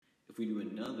we do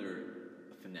another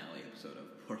finale episode of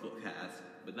PortableCast,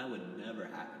 but that would never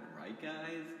happen, right,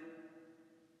 guys?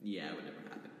 Yeah, it would never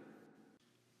happen.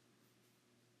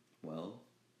 Well,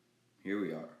 here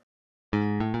we are.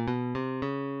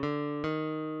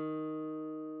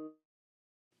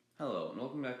 Hello, and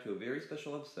welcome back to a very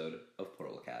special episode of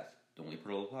PortableCast, the only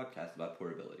portable podcast about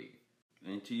portability.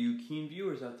 And to you keen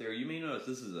viewers out there, you may notice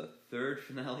this is the third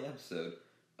finale episode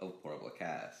of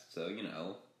PortableCast. So,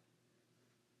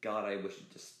 God, I wish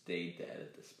it just stayed dead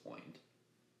at this point.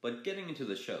 But getting into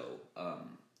the show,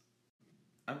 I'm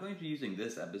going to be using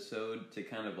this episode to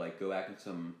kind of go back in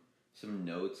some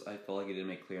notes I felt like I didn't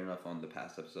make clear enough on the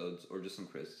past episodes, or just some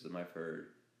criticism I've heard,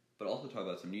 but also talk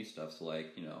about some new stuff, so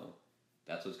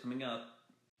that's what's coming up.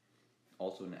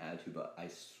 Also an ad too, but I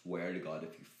swear to God,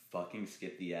 if you fucking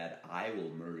skip the ad, I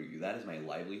will murder you. That is my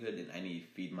livelihood, and I need to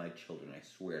feed my children, I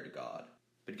swear to God.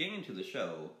 But getting into the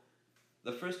show,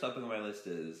 the first topic on my list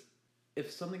is, if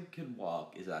something can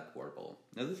walk, is that portable?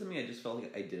 Now this is something I just felt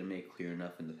like I didn't make clear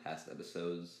enough in the past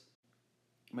episodes.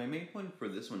 My main point for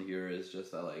this one here is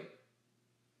just that,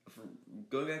 for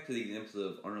going back to the examples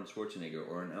of Arnold Schwarzenegger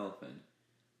or an elephant,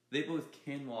 they both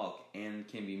can walk and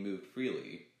can be moved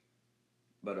freely.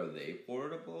 But are they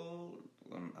portable?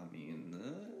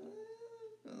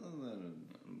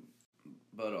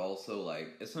 But also,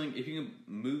 if you can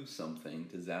move something,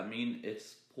 does that mean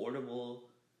it's portable?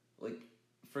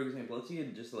 For example, let's say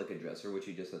just a dresser, which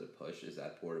you just had to push, is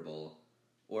that portable?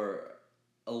 Or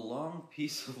a long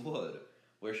piece of wood,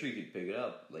 where sure, you could pick it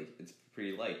up, it's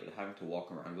pretty light, but having to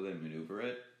walk around with it and maneuver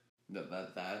it,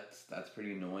 that's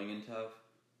pretty annoying and tough.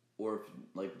 Or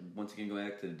if, once again, going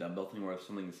back to the dumbbell thing, where if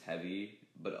something's heavy,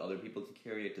 but other people can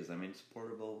carry it, does that mean it's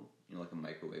portable? Like a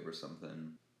microwave or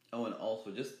something. Oh, and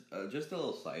also, just a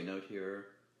little side note here.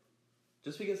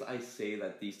 Just because I say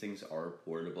that these things are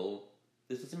portable,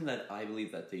 this doesn't mean that I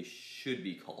believe that they should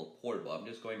be called portable. I'm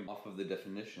just going off of the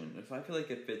definition. If I feel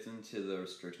like it fits into the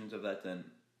restrictions of that,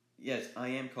 then yes, I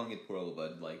am calling it portable,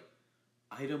 but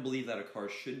I don't believe that a car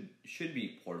should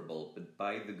be portable, but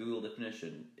by the Google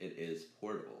definition, it is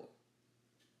portable.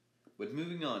 But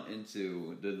moving on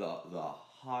into the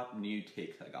hot new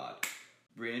takes I got.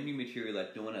 Brand new material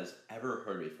that no one has ever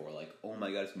heard before. Oh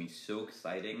my God, it's gonna be so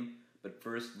exciting. But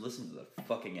first, listen to the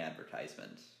fucking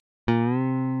advertisement.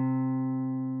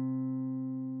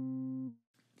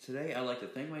 Today, I'd like to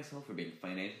thank myself for being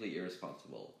financially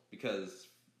irresponsible. Because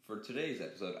for today's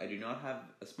episode, I do not have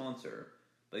a sponsor,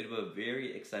 but I have a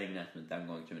very exciting announcement that I'm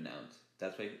going to announce.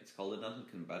 That's why it's called an announcement,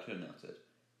 because I'm about to announce it.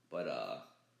 But,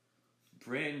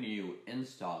 brand new, in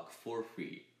stock, for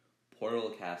free,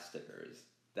 PortableCast stickers.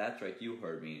 That's right, you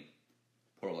heard me.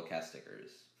 PortableCast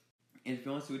stickers. And if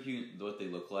you want to see what they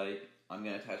look like, I'm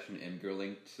going to attach an Imgur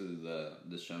link to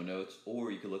the show notes,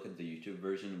 or you can look at the YouTube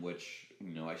version, which,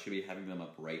 I should be having them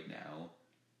up right now.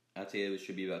 I'd say it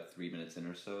should be about 3 minutes in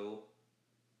or so.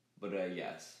 But,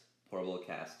 yes,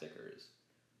 PortableCast stickers.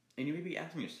 And you may be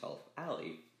asking yourself,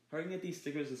 Allie, how are you going to get these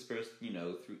stickers dispersed,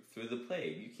 through the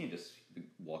plague? You can't just be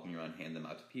walking around and hand them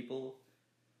out to people.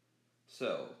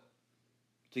 So,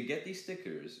 to get these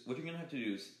stickers, what you're going to have to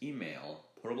do is email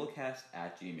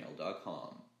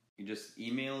portablecast@gmail.com. You just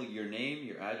email your name,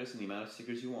 your address, and the amount of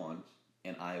stickers you want,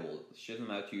 and I will ship them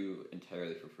out to you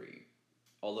entirely for free.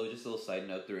 Although, just a little side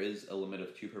note, there is a limit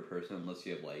of 2 per person unless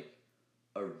you have,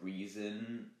 a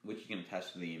reason which you can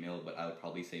attach to the email, but I would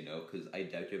probably say no, because I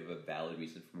doubt you have a valid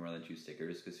reason for more than 2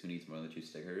 stickers, because who needs more than 2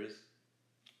 stickers?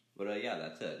 But, yeah,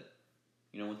 that's it.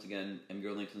 Once again,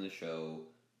 Imgur links in the show,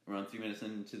 around 3 minutes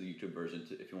into the YouTube version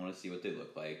if you want to see what they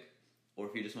look like. Or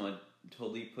if you just want to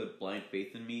totally put blind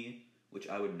faith in me, which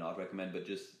I would not recommend, but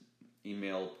just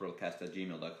email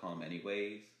portablecast@gmail.com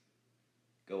anyways.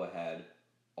 Go ahead.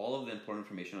 All of the important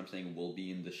information I'm saying will be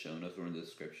in the show notes or in the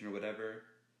description or whatever.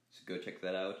 So go check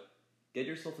that out. Get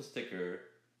yourself a sticker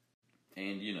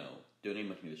and, donate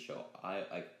money to the show.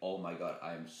 Oh my God,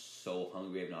 I am so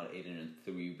hungry. I've not eaten in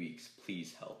 3 weeks.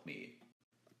 Please help me.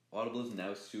 Audible is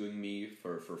now suing me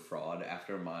for fraud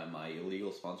after my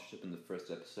illegal sponsorship in the first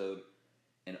episode.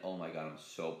 And oh my God, I'm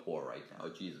so poor right now.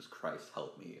 Jesus Christ,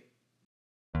 help me.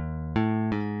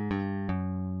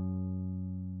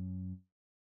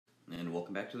 And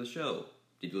welcome back to the show.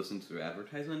 Did you listen to the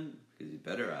advertisement? Because you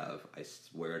better have. I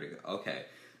swear to God. Okay,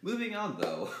 moving on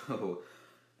though.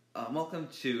 Welcome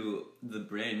to the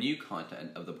brand new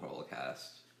content of the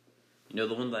PortableCast.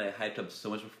 The one that I hyped up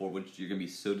so much before, which you're going to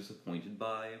be so disappointed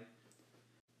by.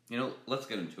 Let's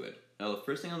get into it. Now, the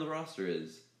first thing on the roster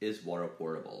is water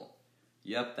portable?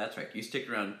 Yep, that's right. You stick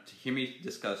around to hear me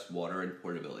discuss water and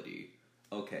portability.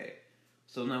 Okay,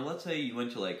 so now let's say you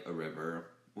went to, a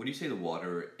river, would you say the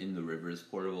water in the river is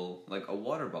portable? Like a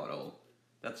water bottle,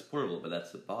 that's portable, but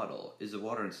that's the bottle. Is the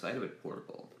water inside of it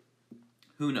portable?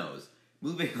 Who knows?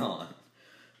 Moving on.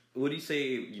 Would you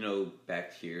say,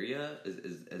 bacteria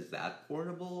is that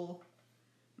portable?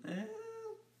 Eh,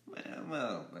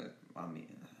 well,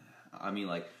 I mean,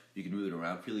 like you can move it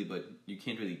around freely, but you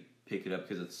can't really pick it up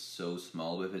because it's so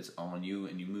small. But if it's on you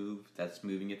and you move, that's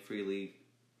moving it freely.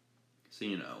 So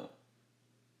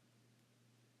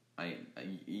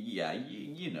yeah,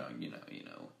 you know.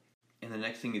 And the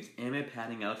next thing is, am I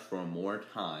padding out for more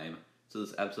time so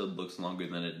this episode looks longer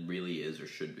than it really is or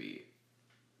should be?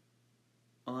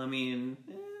 Well, I mean,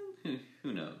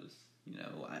 who knows?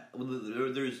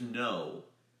 There's no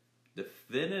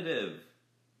definitive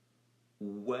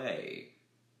way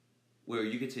where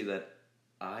you could say that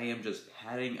I am just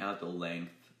padding out the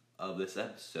length of this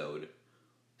episode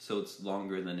so it's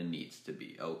longer than it needs to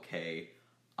be, okay?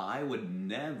 I would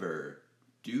never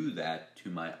do that to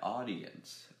my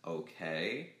audience,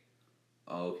 okay?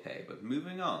 Okay, but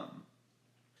moving on.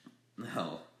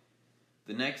 Now,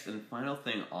 the next and final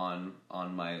thing on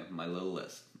my little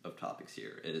list of topics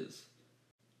here is,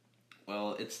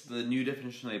 well, it's the new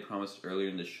definition I promised earlier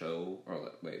in the show.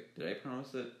 Or wait, did I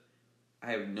promise it?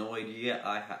 I have no idea.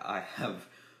 I have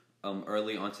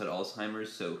early onset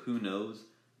Alzheimer's, so who knows?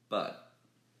 But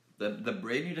the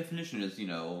brand new definition is,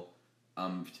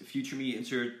 future me,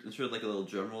 insert like a little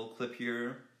drum roll clip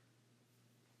here.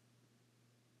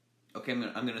 Okay, I'm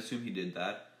gonna assume he did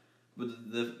that.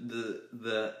 But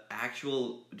the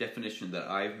actual definition that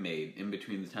I've made in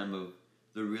between the time of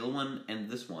the real one and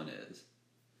this one is,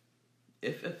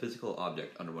 if a physical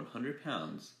object under 100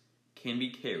 pounds can be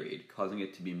carried, causing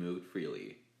it to be moved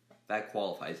freely, that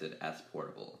qualifies it as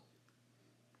portable.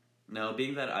 Now,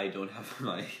 being that I don't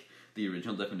have the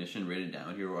original definition written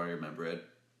down here or I remember it,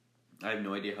 I have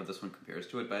no idea how this one compares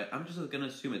to it, but I'm just gonna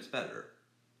assume it's better.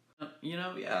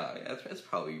 Yeah, it's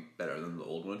probably better than the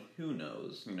old one. Who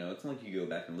knows? It's not like you go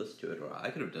back and listen to it, or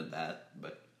I could have done that,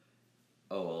 but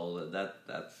oh well,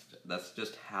 that's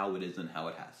just how it is and how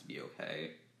it has to be,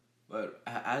 okay? But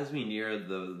as we near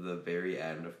the very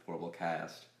end of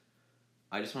PortableCast,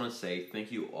 I just want to say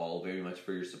thank you all very much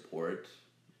for your support,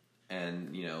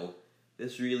 and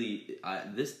this really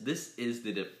this is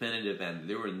the definitive end.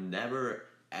 There will never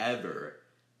ever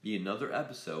be another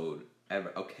episode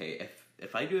ever. Okay,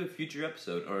 if I do a future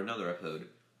episode or another episode,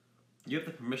 you have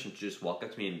the permission to just walk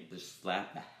up to me and just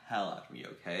slap the hell out of me,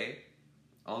 okay?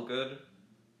 All good?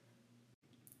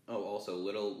 Oh, also,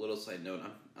 little side note,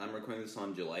 I'm recording this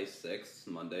on July 6th,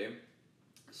 Monday.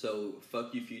 So,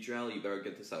 fuck you, Future Al, you better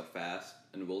get this out fast,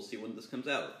 and we'll see when this comes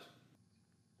out.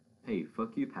 Hey,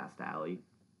 fuck you, Past Alley.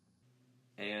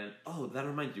 And, oh, that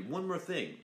reminds me, one more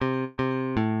thing.